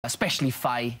especially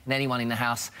Faye and anyone in the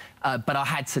house, but I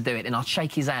had to do it, and I'll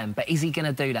shake his hand. But is he going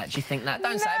to do that? Do you think that?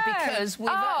 Don't say it, because we've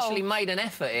actually made an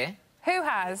effort here. Who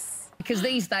has? Because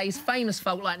these days, famous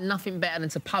folk like nothing better than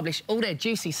to publish all their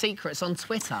juicy secrets on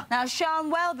Twitter. Now,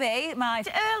 Sean Welby might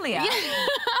earlier.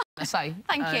 I say.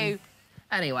 Thank you.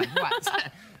 Anyway,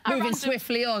 right. Moving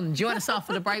swiftly on. Join us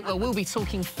after the break where we'll be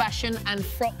talking fashion and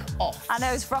frock off. I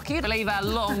know it's frocky. Believe how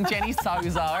long Jenny's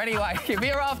toes are. Anyway, if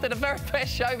you're after the very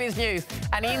best showbiz news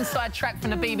and the inside track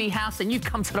from the BB house, then you've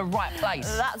come to the right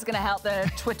place. That's going to help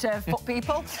the Twitter foot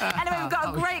people. Anyway, we've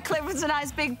got a great clip from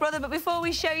tonight's Big Brother, but before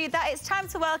we show you that, it's time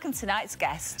to welcome tonight's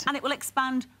guest. And it will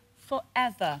expand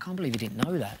forever. I can't believe you didn't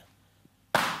know that.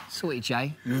 Sweet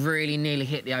Jay, really nearly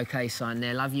hit the OK sign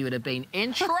there. Love, you would have been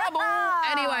in trouble.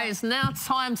 Anyway, it's now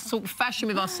time to talk fashion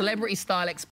with our celebrity style expert.